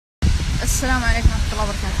السلام عليكم ورحمة الله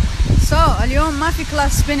وبركاته. اليوم ما في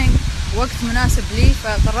كلاس سبيننج، وقت مناسب لي،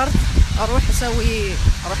 فقررت أروح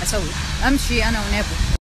أمشي أنا ونيبو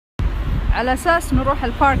على أساس نروح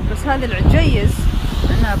البارك. بس هذه العجيز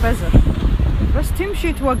أنها بزر، بس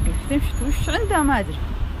تمشي توقف وش عندها ما أدري.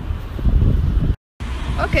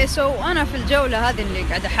 أنا في الجولة هذه اللي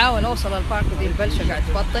قاعد أحاول أوصل البارك وذي البلشة قاعد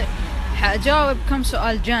تبطئ، حأجاوب كم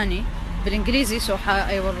سؤال جاني بالإنجليزي.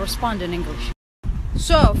 I will respond in English.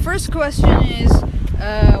 So, first question is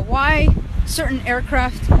why certain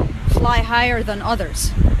aircraft fly higher than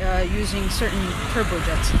others using certain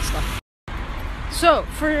turbojets and stuff. So,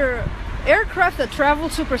 for aircraft that travel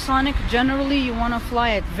supersonic, generally you want to fly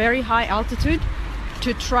at very high altitude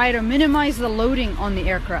to try to minimize the loading on the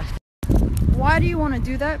aircraft. Why do you want to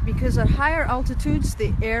do that? Because at higher altitudes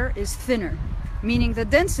the air is thinner, meaning the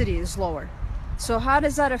density is lower. So how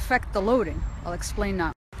does that affect the loading? I'll explain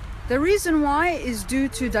now. The reason why is due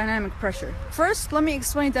to dynamic pressure. First, let me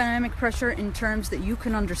explain dynamic pressure in terms that you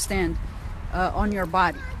can understand on your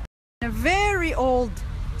body. In a very old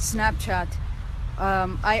Snapchat,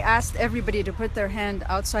 I asked everybody to put their hand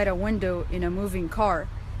outside a window in a moving car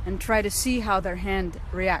and try to see how their hand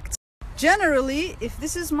reacts. Generally, if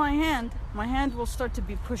this is my hand will start to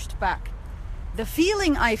be pushed back. The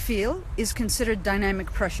feeling I feel is considered dynamic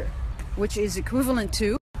pressure, which is equivalent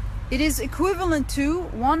to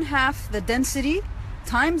 1/2 the density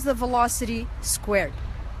times the velocity squared.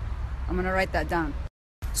 I'm going to write that down.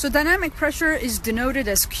 So dynamic pressure is denoted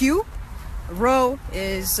as Q. Rho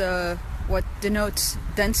is what denotes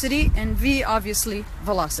density, and V obviously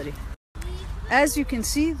velocity. As you can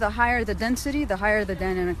see, the higher the density, the higher the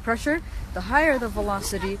dynamic pressure, the higher the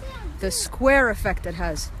velocity, the square effect it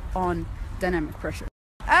has on dynamic pressure.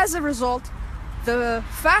 As a result, the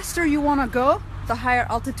faster you want to go, the higher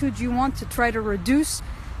altitude you want to try to reduce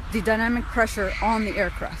the dynamic pressure on the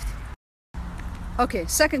aircraft. Okay,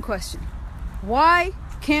 second question. Why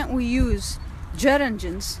can't we use jet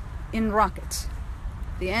engines in rockets?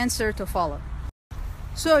 The answer to follow.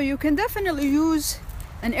 So you can definitely use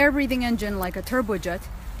an air-breathing engine like a turbojet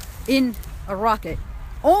in a rocket,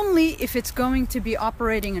 only if it's going to be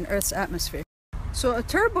operating in Earth's atmosphere. So a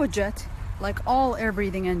turbojet, like all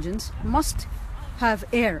air-breathing engines, must have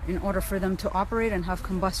air in order for them to operate and have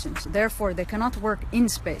combustion. So therefore, they cannot work in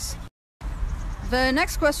space. The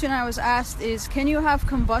next question I was asked is, can you have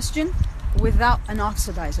combustion without an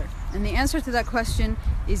oxidizer? And the answer to that question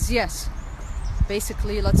is yes.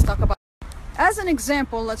 Basically, let's talk about it. As an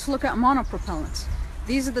example, let's look at monopropellants.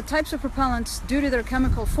 These are the types of propellants, due to their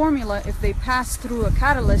chemical formula, if they pass through a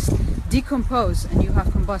catalyst, decompose and you have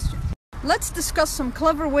combustion. Let's discuss some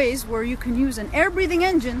clever ways where you can use an air-breathing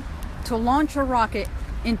engine to launch a rocket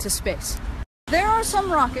into space. There are some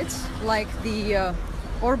rockets, like the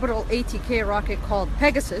orbital ATK rocket called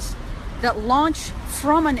Pegasus, that launch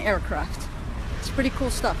from an aircraft. It's pretty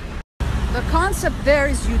cool stuff. The concept there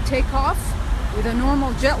is you take off with a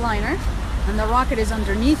normal jetliner and the rocket is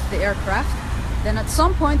underneath the aircraft. Then at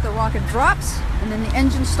some point the rocket drops and then the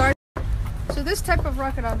engine starts. So this type of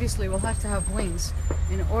rocket obviously will have to have wings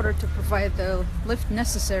in order to provide the lift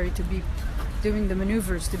necessary to be doing the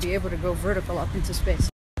maneuvers to be able to go vertical up into space.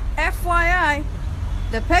 FYI,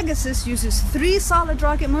 the Pegasus uses 3 solid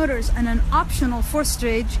rocket motors and an optional 4th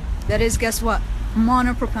stage that is, guess what?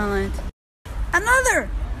 Monopropellant. Another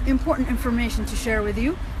important information to share with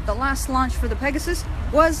you, the last launch for the Pegasus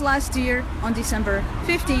was last year on December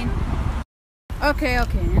 15. Okay,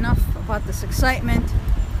 enough about this excitement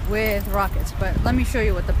with rockets, but let me show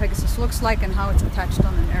you what the Pegasus looks like and how it's attached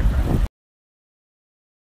on an aircraft.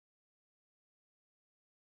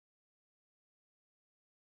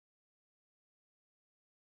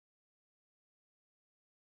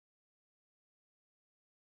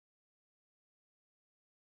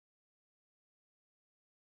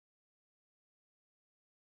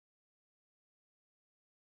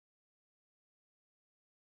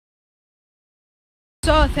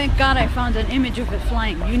 So thank God I found an image of it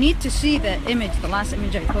flying. You need to see the image, the last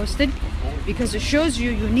image I posted, because it shows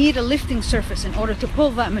you need a lifting surface in order to pull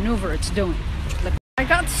that maneuver it's doing. Look. I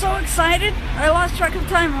got so excited I lost track of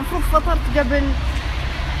time. المفروض فطرت قبل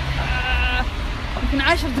يمكن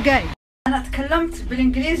 10 دقايق. أنا تكلمت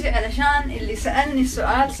بالإنجليزي علشان اللي سألني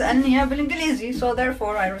السؤال سألني إياه بالإنجليزي, so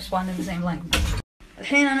therefore I respond in the same language.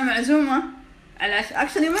 الحين أنا معزومة على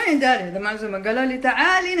actually ماني داري إذا معزومة, قالوا لي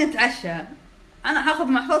تعالي نتعشى. أنا حاخذ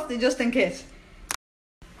محفظتي just in case.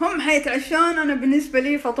 هم حيتعشون, أنا بالنسبة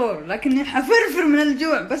لي فطور, لكني حفرفر من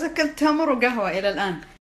الجوع, بس أكلت تمر وقهوة إلى الآن.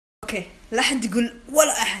 أوكي, لا حد يقول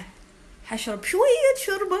ولا أحد. حشرب شوية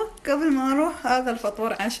شوربة قبل ما أروح هذا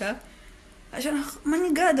الفطور عشاء, عشان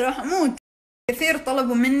ماني قادرة أموت. كثير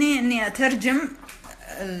طلبوا مني اني اترجم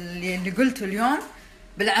اللي قلته اليوم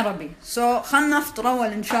بالعربي، خلنا نفطر اول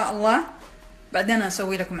ان شاء الله بعدين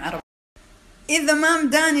اسوي لكم عربي. اذا ما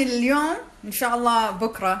مداني اليوم ان شاء الله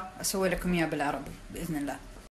بكره اسوي لكم اياه بالعربي باذن الله.